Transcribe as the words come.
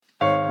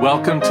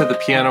Welcome to the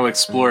Piano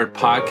Explored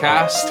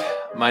podcast.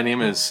 My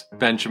name is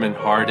Benjamin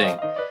Harding.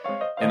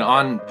 And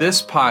on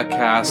this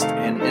podcast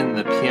and in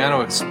the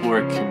Piano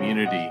Explored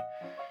community,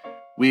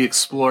 we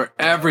explore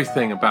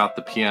everything about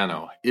the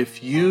piano.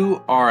 If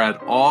you are at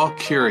all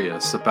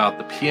curious about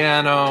the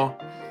piano,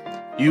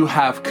 you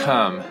have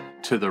come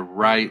to the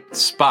right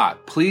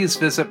spot. Please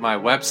visit my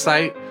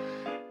website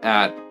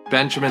at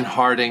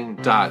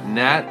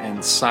benjaminharding.net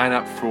and sign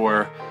up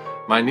for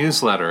my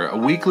newsletter, a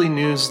weekly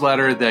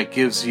newsletter that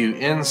gives you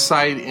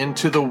insight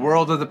into the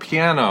world of the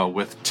piano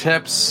with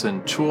tips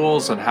and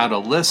tools on how to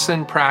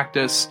listen,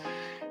 practice,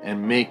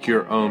 and make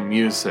your own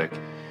music.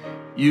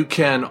 You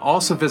can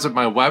also visit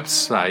my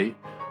website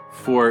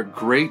for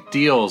great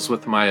deals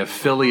with my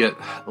affiliate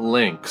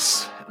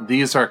links.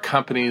 These are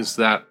companies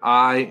that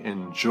I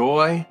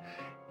enjoy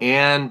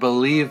and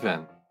believe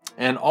in.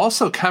 And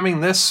also coming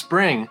this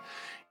spring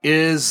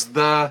is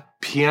the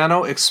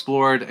Piano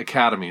Explored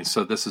Academy.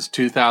 So this is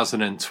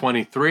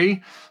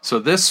 2023. So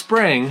this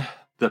spring,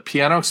 the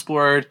Piano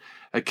Explored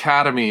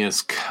Academy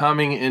is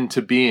coming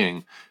into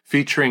being,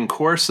 featuring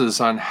courses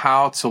on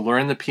how to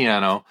learn the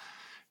piano,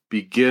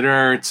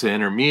 beginner to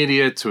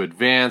intermediate to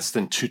advanced,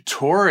 and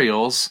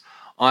tutorials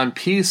on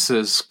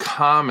pieces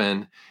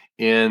common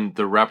in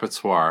the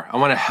repertoire. I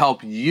want to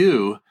help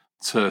you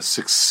to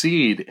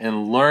succeed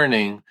in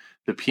learning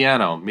the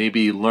piano,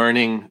 maybe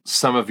learning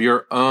some of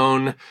your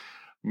own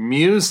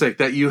music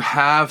that you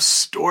have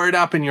stored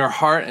up in your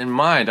heart and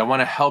mind. I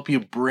want to help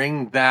you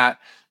bring that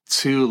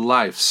to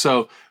life.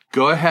 So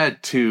go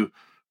ahead to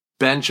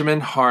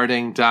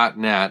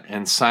benjaminharding.net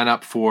and sign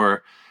up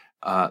for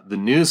the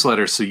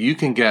newsletter so you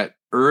can get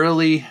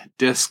early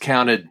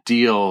discounted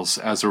deals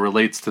as it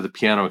relates to the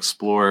Piano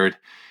Explored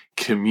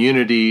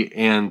community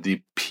and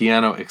the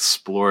Piano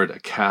Explored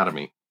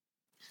Academy.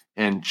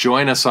 And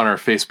join us on our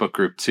Facebook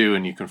group too,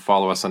 and you can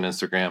follow us on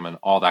Instagram and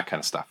all that kind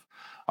of stuff.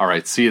 All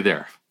right, see you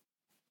there.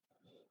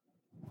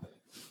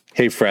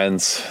 Hey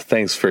friends,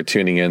 thanks for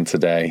tuning in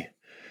today.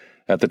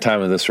 At the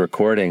time of this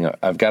recording,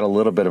 I've got a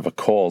little bit of a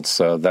cold,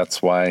 so that's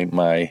why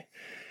my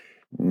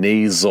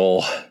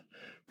nasal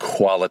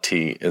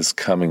quality is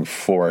coming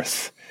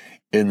forth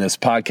in this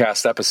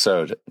podcast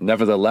episode.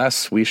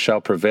 Nevertheless, we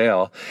shall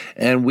prevail,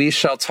 and we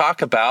shall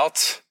talk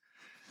about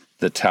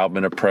the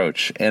Taubman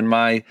approach and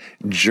my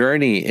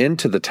journey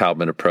into the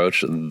Taubman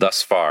approach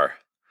thus far.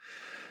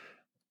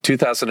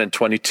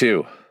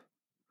 2022,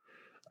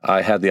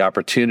 I had the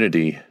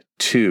opportunity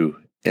to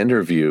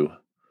interview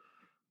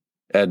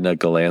Edna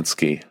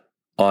Galansky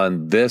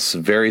on this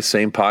very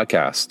same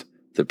podcast,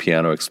 the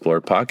Piano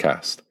Explored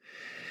podcast.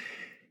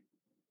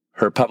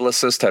 Her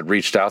publicist had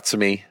reached out to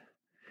me,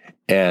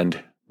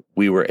 and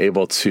we were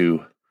able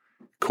to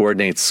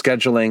coordinate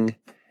scheduling,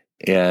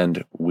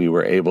 and we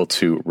were able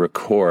to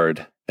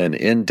record an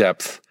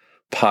in-depth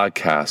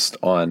podcast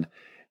on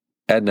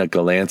Edna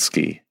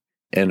Galansky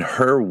and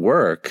her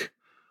work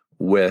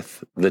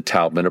with the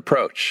Taubman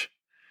approach.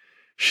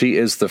 She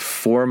is the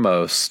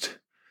foremost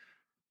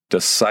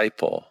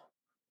disciple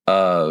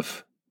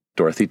of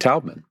Dorothy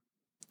Taubman.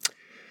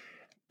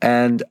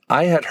 And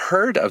I had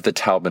heard of the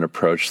Taubman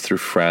approach through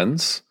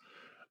friends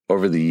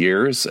over the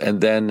years.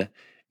 And then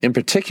in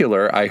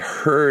particular, I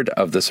heard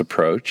of this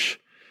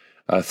approach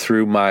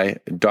through my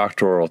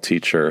doctoral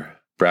teacher,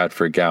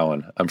 Bradford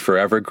Gowan. I'm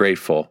forever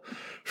grateful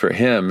for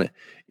him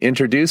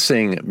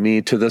introducing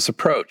me to this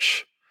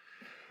approach.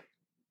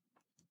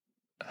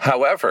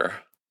 However,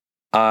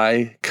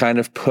 I kind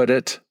of put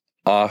it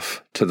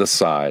off to the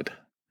side.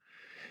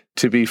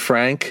 To be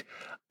frank,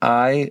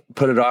 I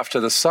put it off to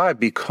the side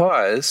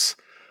because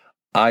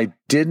I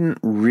didn't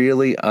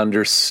really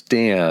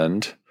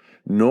understand,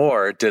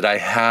 nor did I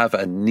have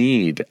a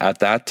need at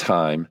that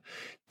time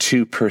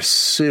to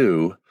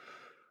pursue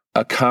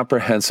a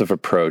comprehensive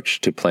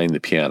approach to playing the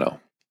piano.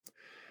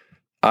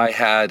 I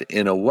had,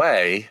 in a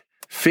way,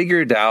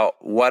 figured out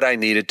what I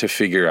needed to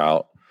figure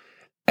out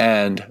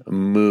and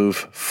move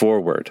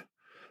forward.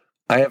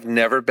 I have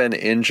never been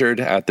injured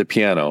at the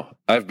piano.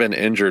 I've been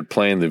injured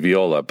playing the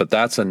viola, but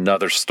that's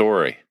another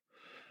story.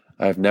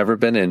 I've never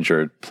been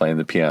injured playing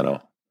the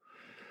piano.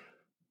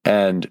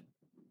 And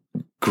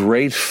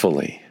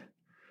gratefully,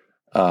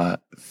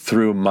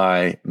 through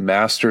my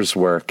master's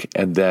work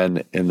and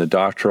then in the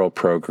doctoral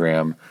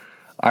program,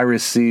 I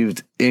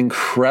received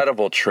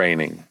incredible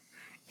training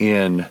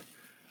in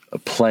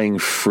playing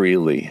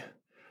freely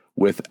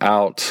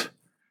without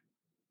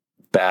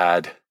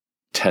bad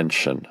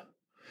tension.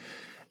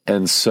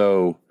 And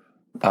so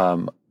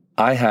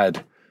I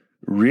had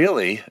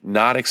really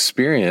not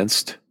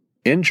experienced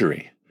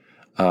injury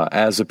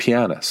as a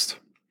pianist.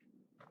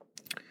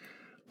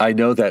 I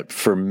know that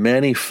for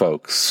many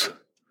folks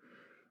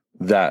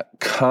that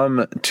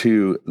come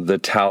to the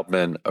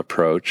Taubman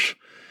approach,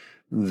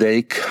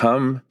 they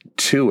come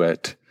to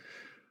it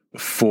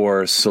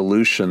for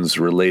solutions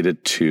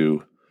related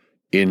to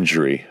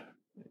injury,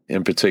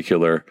 in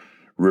particular,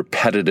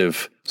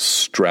 repetitive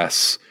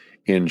stress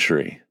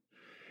injury.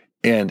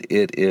 And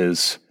it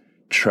is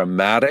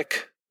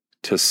traumatic,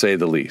 to say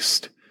the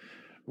least,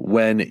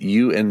 when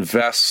you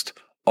invest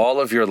all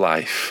of your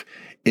life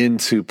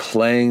into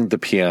playing the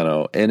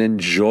piano and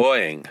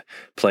enjoying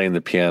playing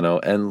the piano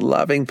and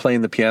loving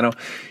playing the piano,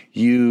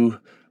 you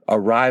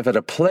arrive at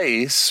a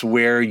place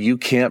where you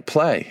can't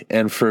play.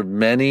 And for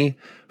many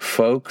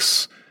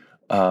folks,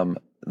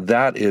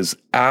 that is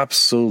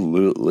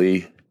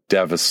absolutely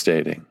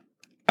devastating.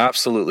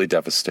 Absolutely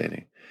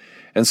devastating.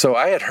 And so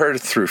I had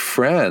heard through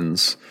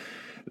friends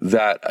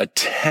that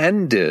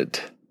attended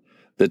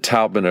the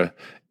Taubman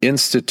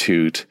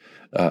Institute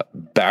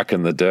back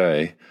in the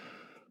day,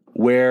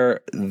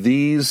 where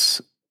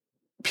these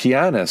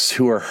pianists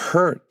who are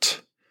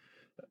hurt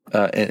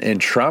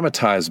and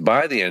traumatized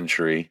by the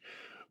injury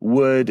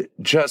would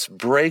just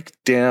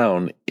break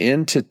down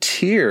into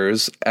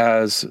tears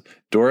as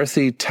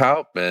Dorothy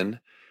Taubman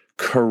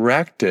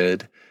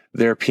corrected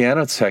their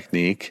piano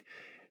technique.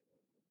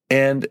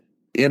 And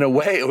in a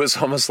way, it was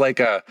almost like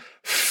a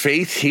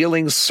faith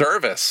healing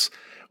service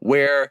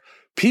where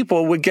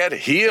people would get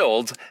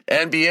healed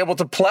and be able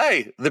to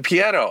play the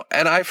piano.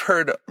 And I've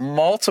heard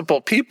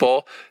multiple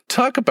people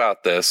talk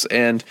about this.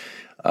 And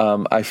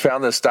I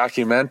found this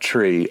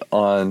documentary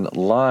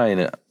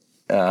online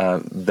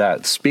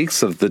that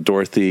speaks of the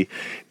Dorothy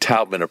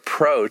Taubman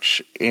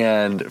approach.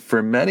 And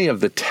for many of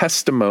the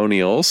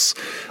testimonials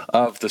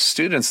of the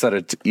students that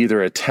had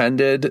either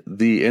attended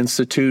the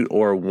Institute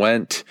or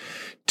went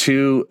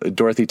to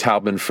Dorothy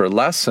Taubman for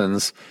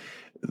lessons,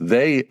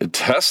 they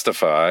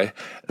testify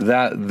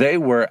that they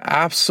were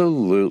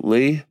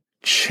absolutely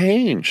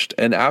changed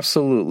and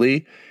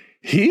absolutely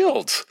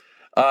healed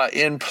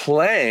in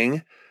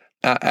playing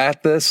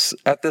at this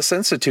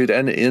institute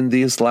and in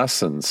these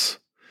lessons.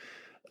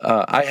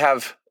 I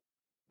have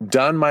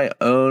done my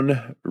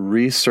own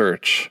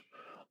research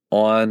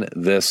on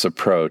this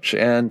approach,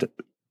 and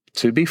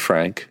to be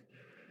frank,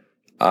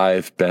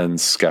 I've been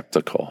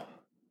skeptical.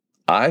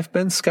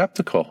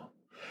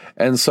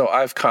 And so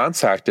I've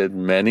contacted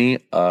many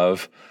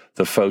of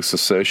the folks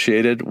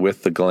associated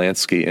with the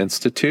Galansky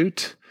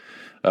Institute,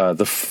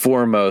 the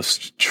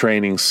foremost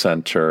training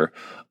center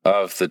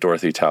of the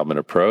Dorothy Taubman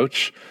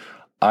approach.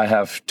 I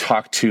have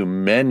talked to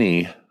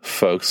many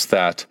folks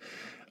that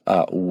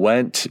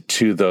went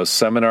to those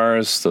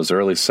seminars, those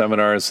early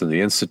seminars in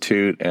the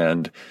Institute,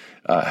 and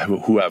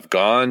who have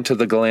gone to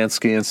the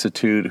Galansky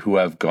Institute, who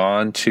have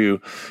gone to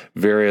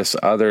various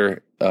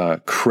other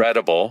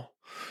credible,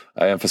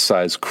 I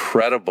emphasize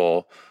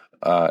credible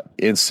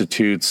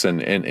institutes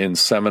and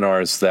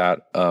seminars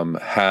that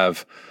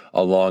have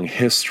a long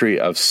history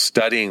of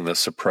studying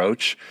this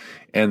approach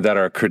and that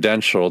are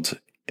credentialed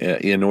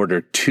in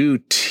order to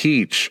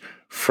teach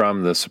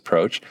from this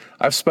approach.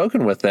 I've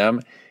spoken with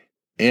them,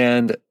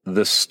 and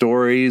the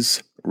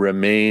stories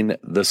remain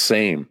the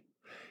same.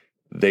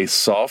 They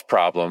solve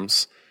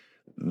problems.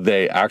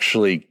 They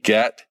actually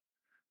get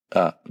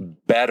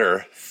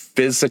better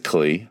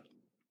physically,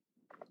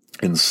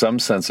 in some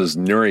senses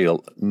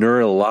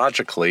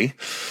neurologically,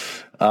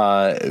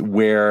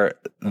 where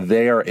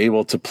they are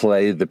able to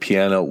play the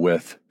piano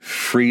with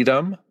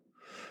freedom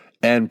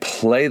and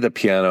play the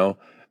piano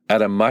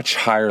at a much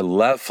higher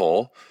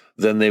level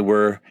than they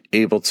were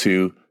able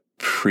to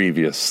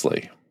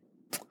previously.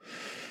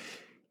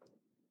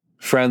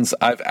 Friends,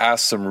 I've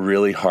asked some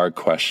really hard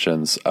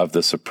questions of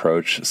this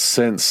approach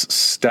since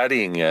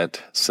studying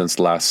it since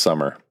last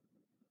summer,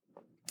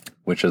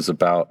 which is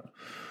about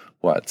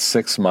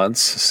 6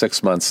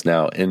 months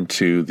now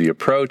into the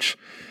approach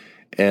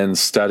and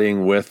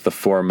studying with the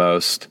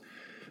foremost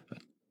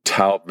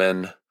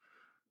Taubman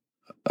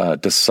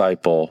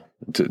disciple,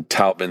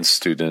 Taubman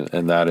student,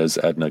 and that is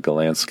Edna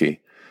Galansky.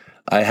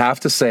 I have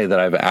to say that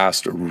I've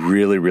asked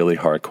really, really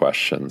hard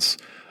questions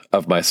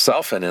of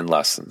myself and in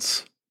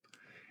lessons.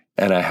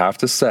 And I have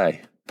to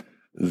say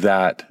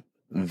that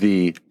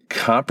the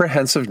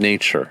comprehensive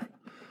nature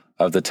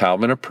of the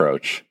Taubman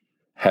approach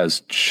has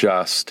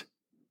just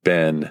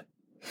been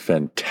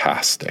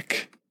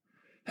fantastic.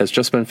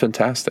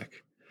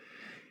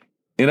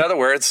 In other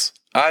words,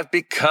 I've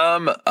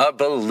become a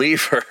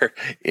believer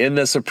in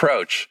this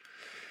approach.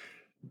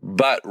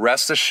 But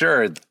rest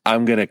assured,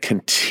 I'm going to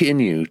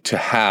continue to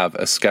have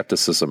a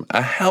skepticism,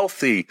 a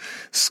healthy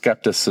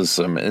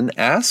skepticism, in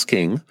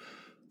asking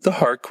the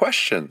hard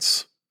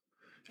questions.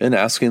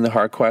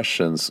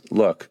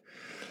 Look,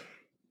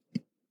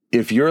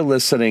 if you're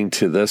listening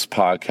to this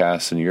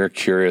podcast and you're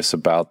curious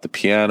about the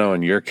piano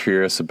and you're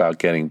curious about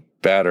getting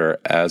better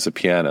as a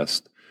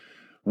pianist,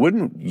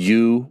 wouldn't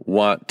you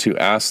want to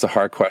ask the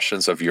hard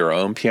questions of your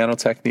own piano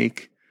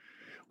technique?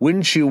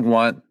 Wouldn't you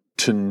want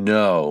to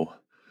know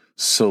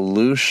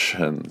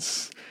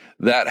solutions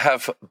that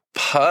have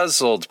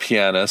puzzled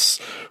pianists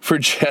for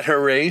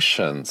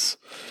generations?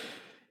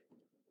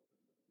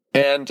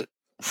 And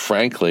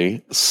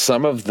frankly,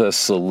 some of the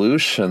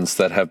solutions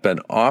that have been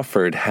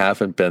offered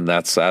haven't been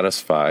that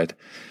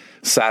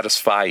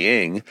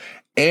satisfying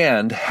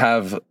and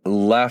have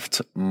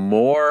left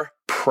more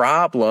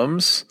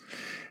problems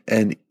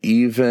and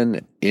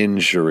even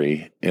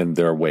injury in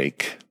their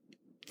wake.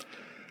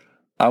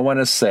 I want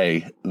to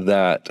say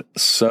that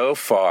so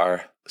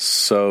far,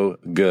 so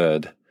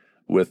good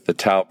with the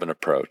Taubman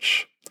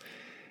approach.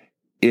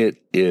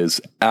 it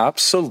is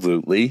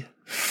absolutely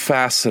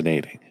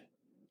fascinating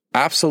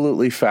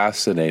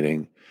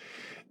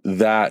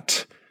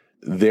that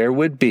there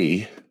would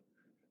be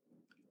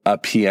a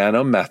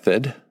piano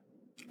method,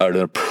 an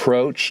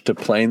approach to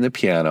playing the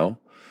piano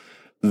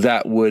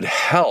that would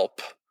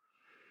help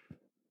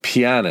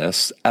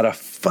pianists at a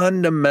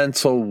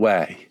fundamental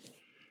way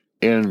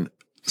in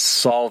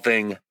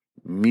solving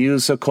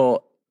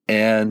musical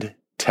and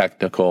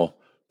technical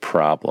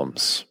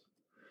problems.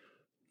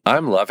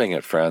 I'm loving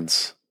it,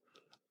 friends.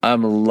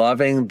 I'm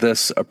loving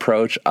this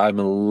approach. I'm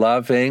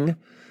loving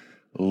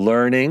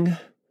learning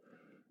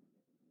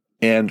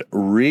and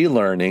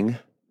relearning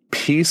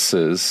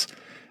pieces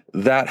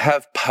that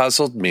have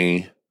puzzled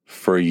me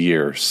for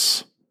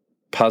years.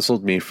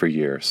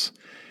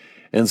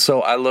 And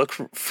so I look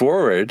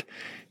forward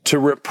to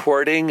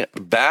reporting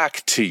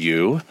back to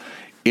you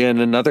in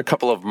another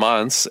couple of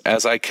months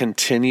as I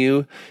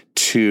continue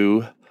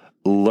to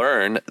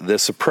learn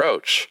this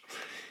approach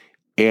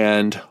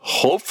and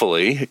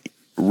hopefully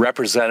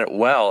represent it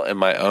well in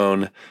my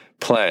own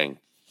playing.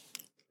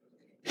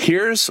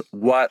 Here's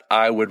what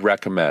I would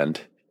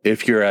recommend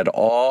if you're at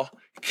all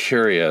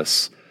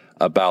curious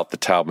about the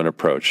Taubman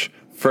approach.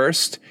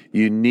 First,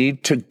 you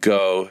need to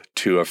go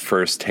to a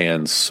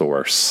first-hand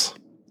source.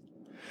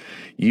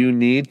 You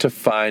need to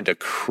find a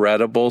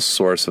credible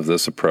source of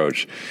this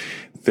approach.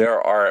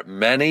 There are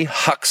many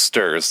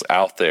hucksters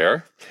out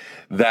there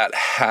that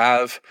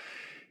have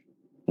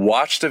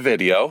watched a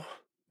video.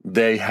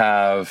 They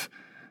have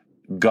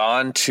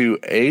gone to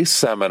a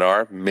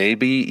seminar,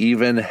 maybe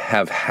even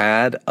have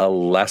had a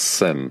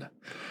lesson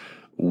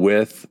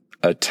with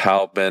a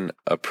Taubman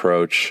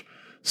approach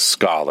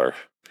scholar.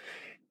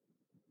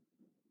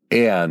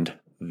 And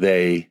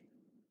they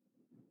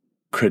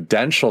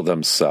credential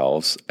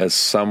themselves as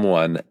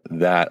someone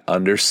that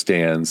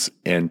understands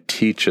and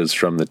teaches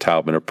from the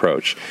Taubman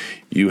approach.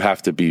 You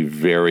have to be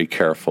very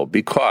careful,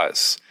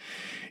 because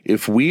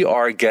if we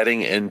are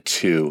getting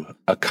into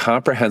a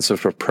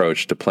comprehensive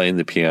approach to playing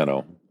the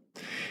piano,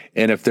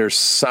 and if there's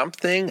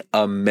something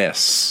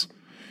amiss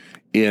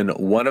in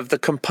one of the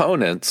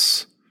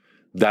components,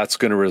 that's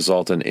going to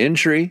result in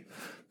injury.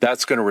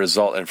 That's going to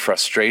result in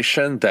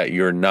frustration that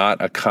you're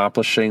not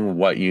accomplishing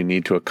what you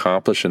need to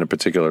accomplish in a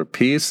particular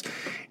piece,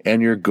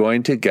 and you're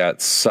going to get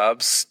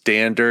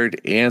substandard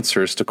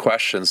answers to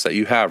questions that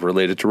you have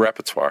related to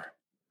repertoire.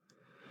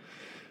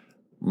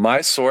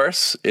 My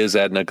source is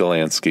Edna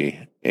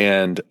Galansky,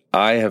 and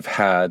I have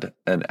had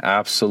an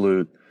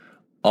absolute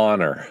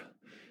honor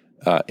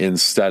in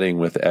studying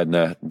with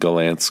Edna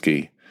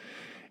Galansky.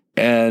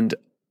 And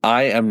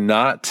I am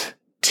not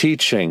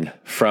teaching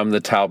from the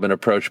Taubman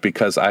approach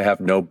because I have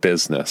no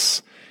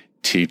business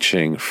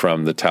teaching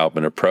from the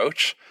Taubman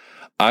approach.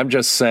 I'm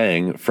just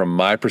saying, from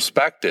my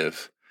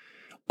perspective,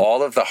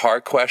 all of the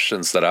hard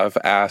questions that I've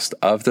asked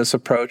of this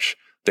approach,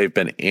 they've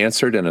been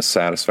answered in a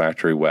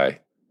satisfactory way.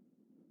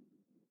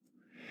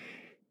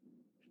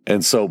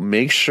 And so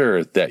make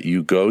sure that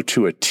you go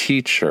to a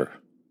teacher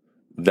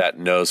that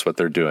knows what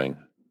they're doing.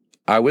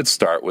 I would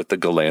start with the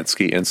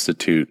Galansky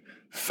Institute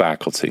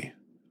faculty.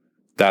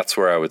 That's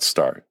where I would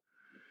start.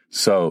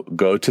 So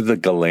go to the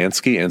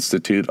Galansky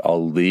Institute.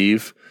 I'll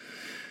leave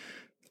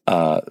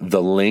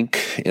the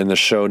link in the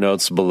show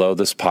notes below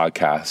this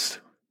podcast.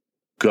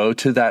 Go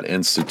to that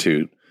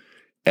institute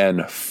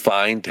and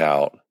find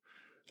out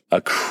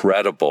a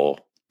credible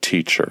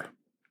teacher.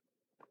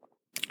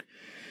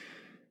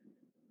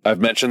 I've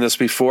mentioned this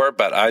before,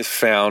 but I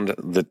found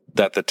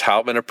that the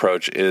Taubman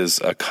approach is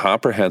a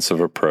comprehensive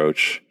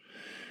approach,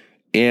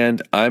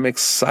 and I'm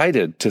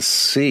excited to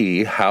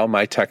see how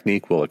my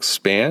technique will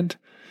expand.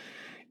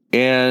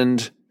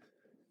 And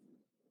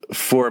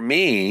for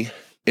me,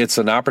 it's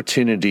an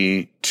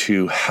opportunity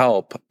to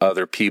help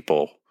other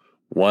people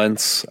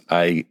once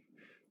I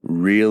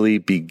really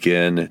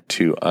begin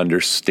to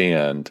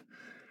understand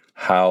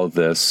how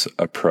this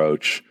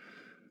approach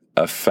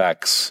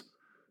affects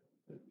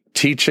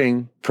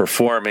teaching,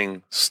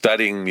 performing,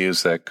 studying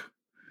music,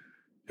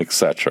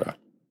 etc.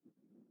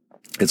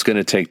 It's going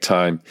to take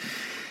time.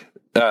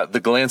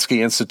 The Galansky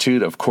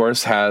Institute, of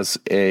course, has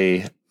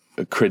a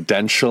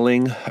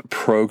credentialing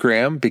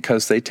program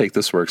because they take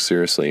this work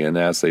seriously, and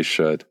as they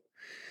should.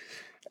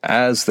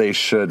 As they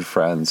should,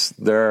 friends.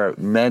 There are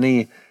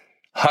many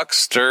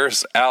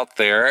hucksters out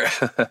there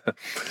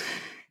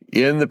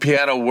in the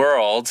piano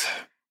world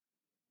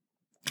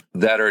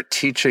that are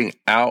teaching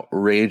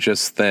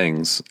outrageous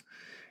things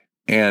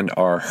and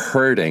are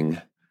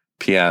hurting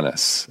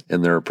pianists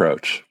in their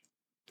approach.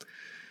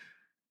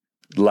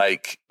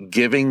 Like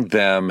giving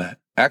them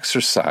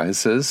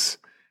exercises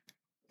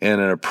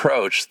and an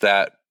approach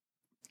that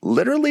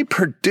literally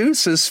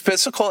produces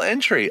physical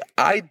injury.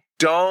 I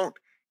don't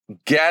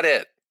get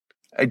it.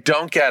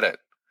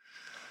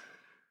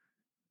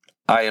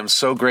 I am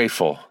so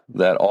grateful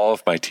that all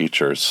of my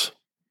teachers,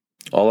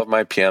 all of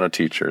my piano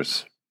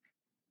teachers,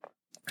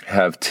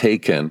 have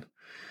taken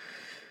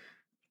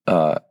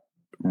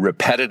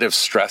repetitive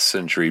stress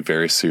injury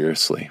very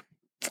seriously.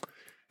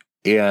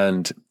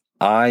 And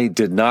I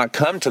did not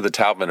come to the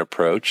Taubman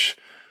approach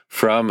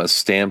from a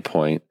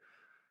standpoint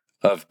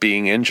of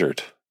being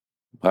injured.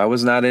 I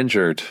was not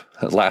injured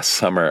last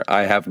summer.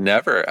 I have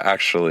never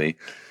actually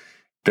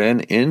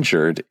been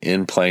injured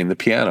in playing the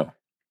piano.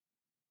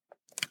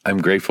 I'm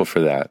grateful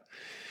for that.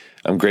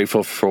 I'm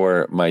grateful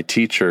for my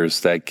teachers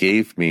that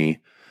gave me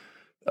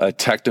a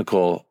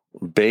technical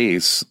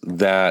base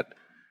that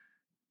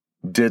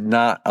did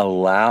not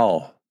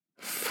allow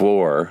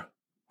for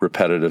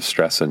repetitive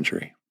stress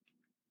injury.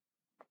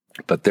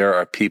 But there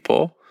are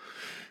people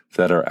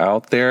that are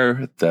out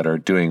there that are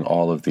doing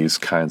all of these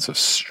kinds of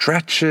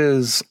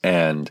stretches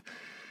and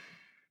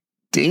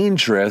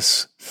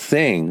dangerous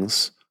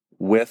things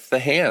with the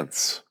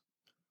hands,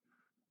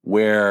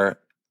 where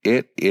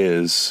it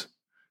is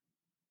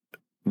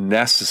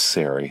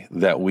necessary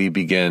that we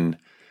begin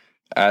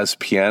as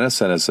pianists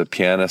and as a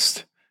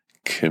pianist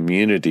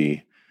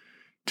community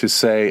to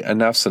say,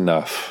 enough's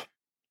enough.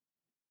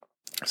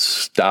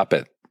 Stop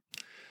it.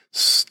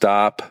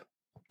 Stop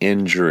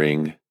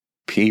injuring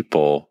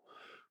people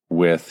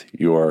with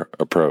your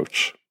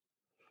approach.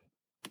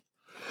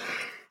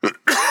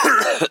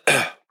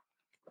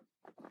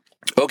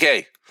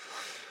 Okay.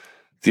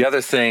 The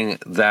other thing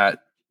that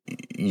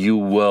you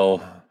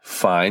will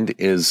find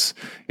is,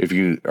 if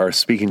you are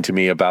speaking to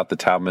me about the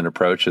Taubman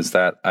approach, is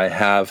that I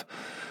have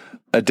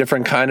a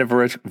different kind of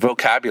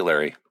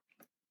vocabulary,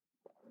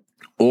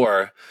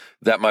 or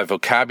that my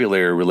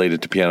vocabulary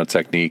related to piano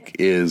technique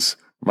is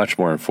much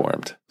more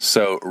informed.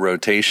 So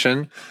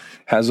rotation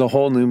has a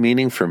whole new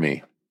meaning for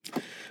me.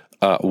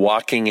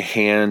 Walking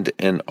hand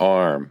and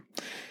arm,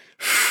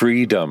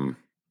 freedom.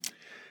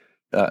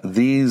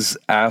 These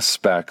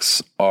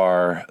aspects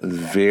are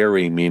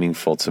very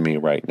meaningful to me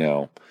right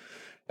now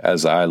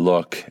as I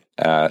look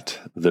at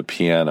the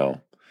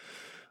piano.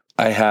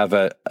 I have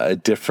a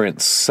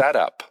different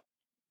setup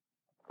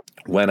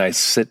when I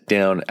sit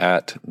down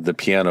at the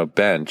piano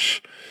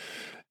bench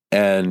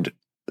and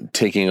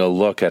taking a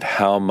look at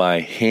how my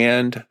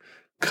hand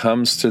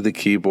comes to the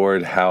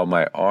keyboard, how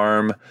my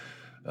arm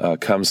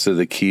comes to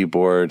the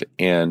keyboard,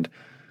 and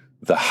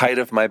the height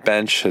of my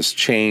bench has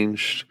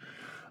changed.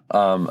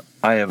 I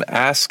am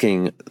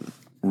asking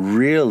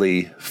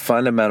really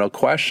fundamental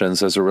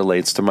questions as it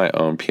relates to my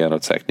own piano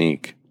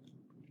technique.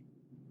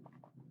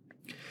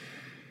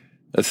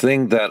 The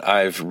thing that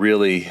I've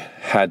really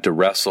had to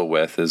wrestle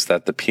with is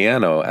that the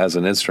piano as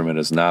an instrument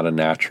is not a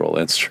natural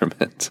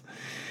instrument.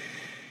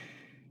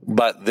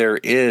 But there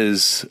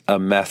is a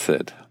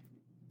method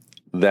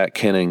that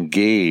can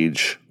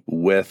engage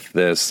with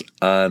this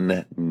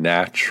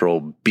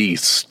unnatural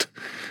beast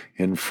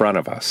in front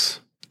of us.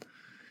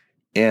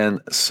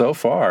 And so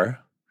far,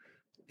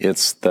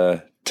 it's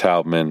the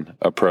Taubman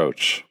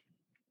approach.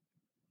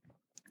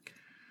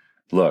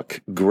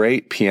 Look,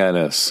 great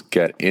pianists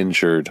get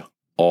injured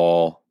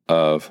all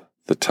of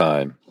the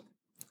time.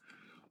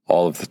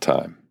 All of the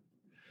time.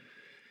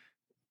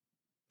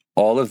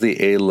 All of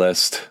the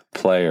A-list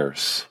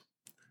players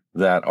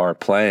that are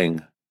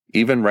playing,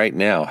 even right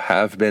now,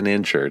 have been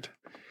injured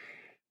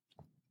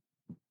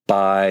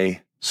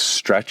by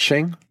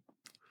stretching,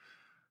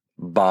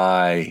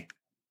 by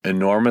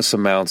enormous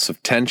amounts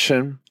of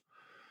tension,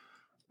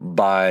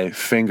 by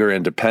finger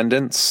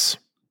independence,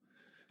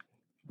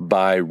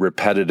 by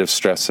repetitive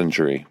stress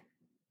injury.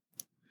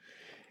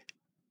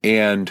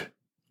 And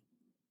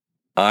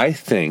I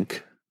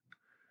think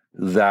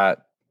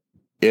that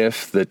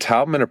if the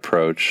Taubman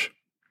approach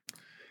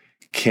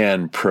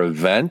can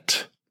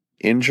prevent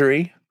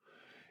injury,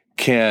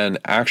 can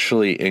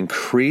actually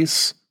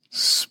increase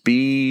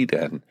speed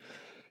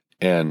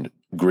and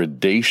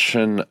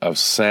gradation of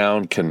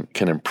sound, can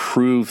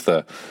improve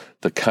the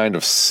kind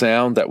of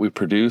sound that we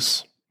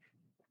produce,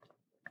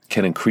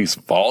 can increase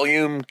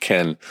volume,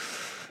 can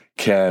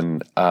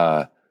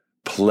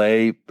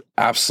play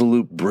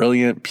absolute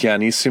brilliant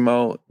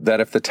pianissimo,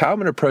 that if the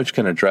Taubman approach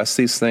can address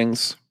these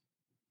things,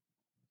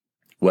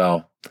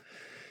 well,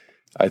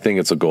 I think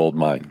it's a gold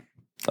mine.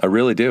 I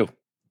really do.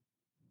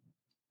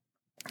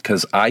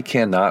 Because I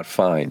cannot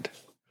find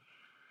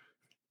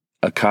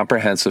a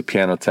comprehensive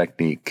piano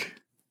technique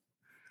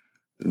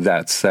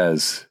that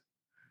says,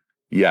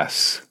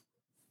 yes,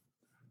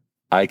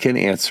 I can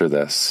answer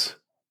this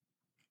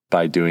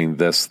by doing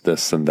this,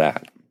 this, and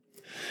that.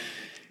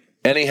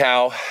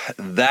 Anyhow,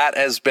 that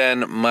has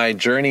been my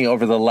journey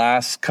over the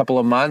last couple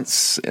of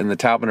months in the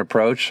Taubman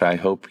approach. I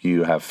hope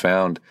you have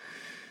found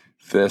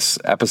this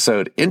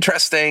episode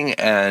interesting,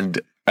 and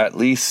at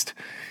least,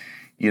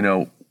 we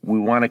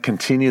want to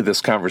continue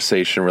this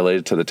conversation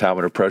related to the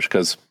Taubman approach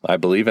because I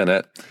believe in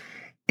it.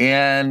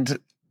 And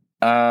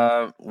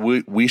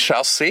we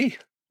shall see.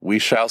 We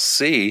shall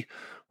see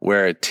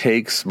where it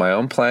takes my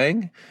own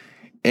playing.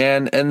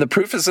 And the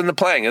proof is in the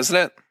playing, isn't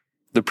it?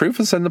 The proof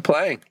is in the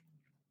playing.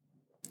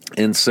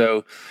 And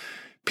so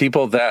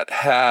people that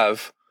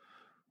have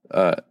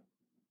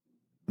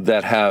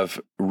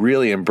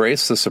really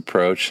embraced this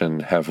approach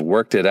and have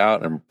worked it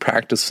out and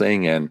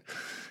practicing and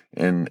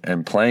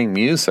playing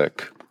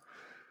music,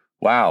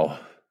 wow,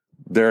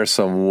 there are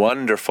some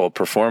wonderful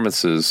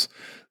performances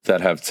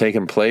that have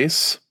taken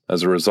place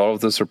as a result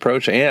of this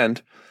approach.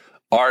 And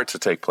are to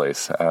take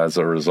place as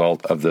a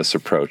result of this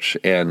approach.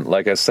 And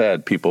like I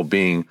said, people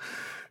being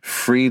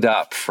freed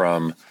up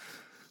from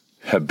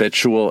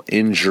habitual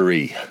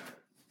injury.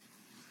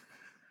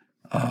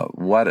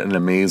 What an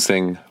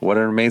amazing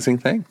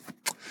thing.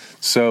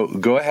 So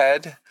go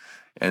ahead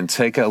and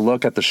take a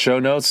look at the show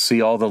notes,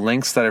 see all the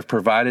links that I've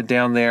provided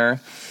down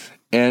there,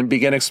 and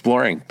begin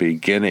exploring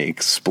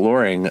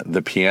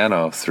the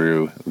piano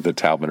through the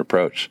Taubman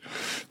approach.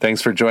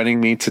 Thanks for joining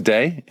me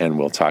today, and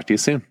we'll talk to you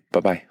soon.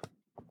 Bye-bye.